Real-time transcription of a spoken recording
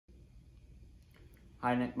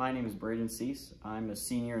Hi, my name is Braeden. I'm a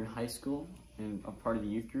senior in high school and a part of the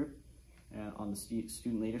youth group on the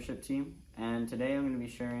student leadership team. And today I'm going to be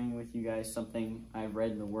sharing with you guys something I've read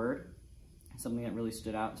in the Word, something that really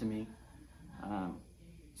stood out to me,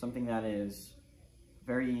 something that is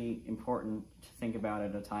very important to think about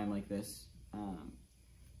at a time like this.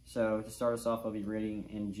 So to start us off, I'll be reading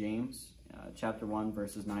in James chapter 1,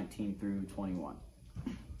 verses 19 through 21.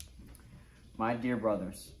 My dear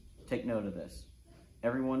brothers, take note of this.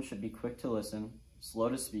 Everyone should be quick to listen, slow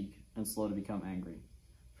to speak, and slow to become angry.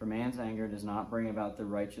 For man's anger does not bring about the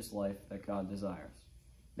righteous life that God desires.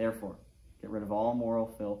 Therefore, get rid of all moral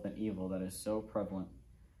filth and evil that is so prevalent,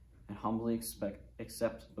 and humbly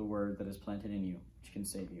accept the word that is planted in you, which can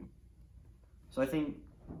save you. So I think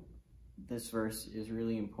this verse is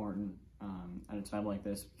really important at a time like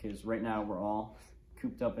this, because right now we're all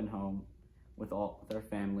cooped up in home with our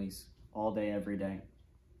families all day, every day.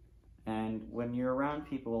 And when you're around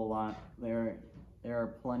people a lot, there are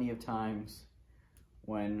plenty of times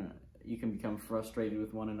when you can become frustrated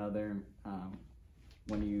with one another,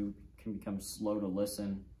 when you can become slow to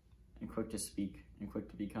listen and quick to speak and quick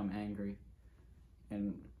to become angry,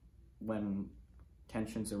 and when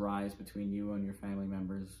tensions arise between you and your family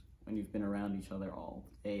members, when you've been around each other all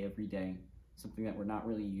day, every day, something that we're not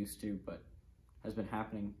really used to, but has been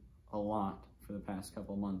happening a lot for the past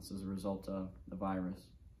couple months as a result of the virus.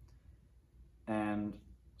 And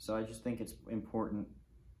so I just think it's important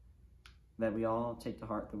that we all take to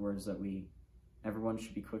heart the words that everyone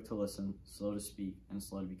should be quick to listen, slow to speak, and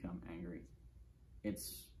slow to become angry.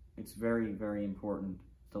 It's very, very important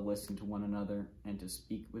to listen to one another and to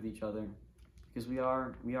speak with each other, because we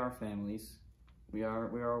are families. We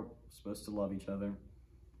are supposed to love each other,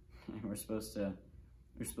 and we're supposed to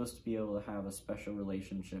be able to have a special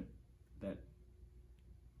relationship that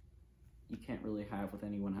you can't really have with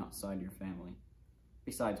anyone outside your family,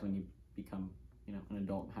 besides when you become, an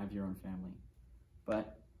adult and have your own family.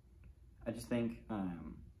 But I just think,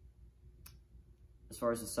 as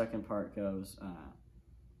far as the second part goes,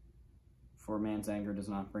 for man's anger does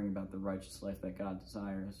not bring about the righteous life that God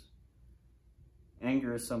desires.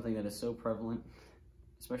 Anger is something that is so prevalent,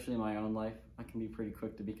 especially in my own life. I can be pretty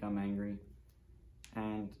quick to become angry,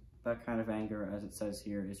 and that kind of anger, as it says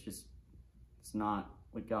here, it's not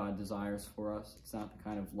what God desires for us. It's not the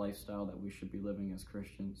kind of lifestyle that we should be living as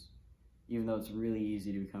Christians, even though it's really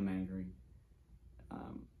easy to become angry.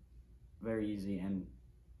 Very easy, and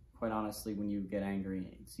quite honestly, when you get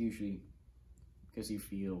angry, it's usually because you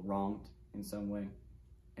feel wronged in some way,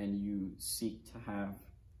 and you seek to have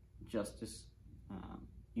justice.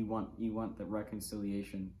 You want the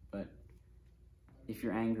reconciliation, but if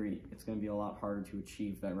you're angry, it's going to be a lot harder to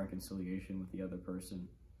achieve that reconciliation with the other person,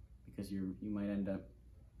 because you might end up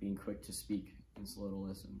being quick to speak and slow to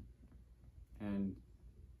listen. And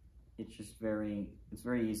it's very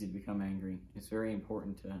easy to become angry. It's very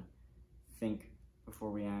important to think before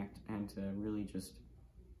we act, and to really just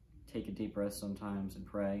take a deep breath sometimes and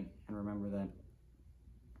pray, and remember that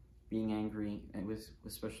being angry, and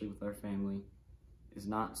especially with our family, is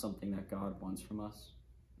not something that God wants from us.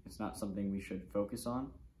 It's not something we should focus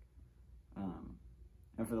on.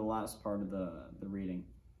 And for the last part of the reading,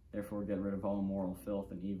 therefore get rid of all moral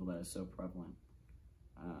filth and evil that is so prevalent,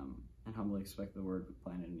 and humbly expect the word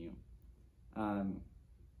planted in you.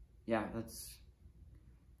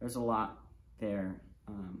 There's a lot there.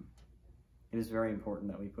 It is very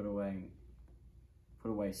important that we put away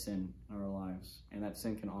sin in our lives, and that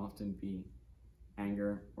sin can often be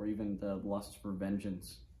anger, or even the lust for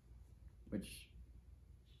vengeance, which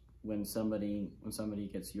when somebody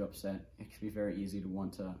gets you upset, it can be very easy to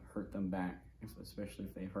want to hurt them back, especially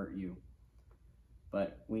if they hurt you.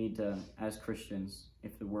 But we need to, as Christians,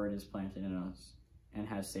 if the word is planted in us and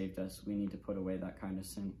has saved us, we need to put away that kind of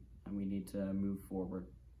sin, and we need to move forward.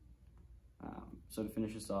 So to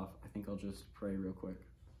finish this off, I think I'll just pray real quick.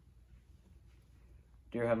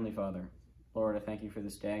 Dear Heavenly Father, Lord, I thank you for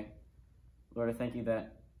this day. Lord, I thank you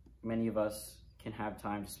that many of us can have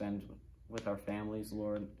time to spend with our families,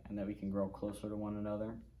 Lord, and that we can grow closer to one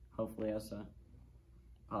another. Hopefully, as a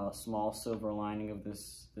small silver lining of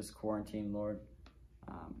this quarantine, Lord.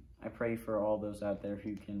 I pray for all those out there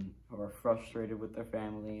who are frustrated with their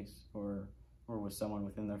families, or with someone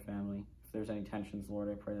within their family. If there's any tensions, Lord,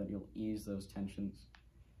 I pray that you'll ease those tensions.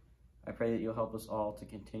 I pray that you'll help us all to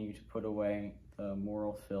continue to put away the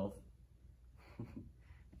moral filth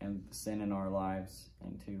and the sin in our lives,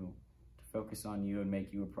 and to focus on you and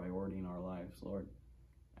make you a priority in our lives, Lord.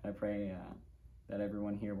 I pray that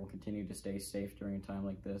everyone here will continue to stay safe during a time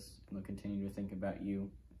like this, and they'll continue to think about you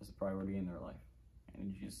as a priority in their life. And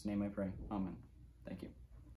in Jesus' name I pray, amen. Thank you.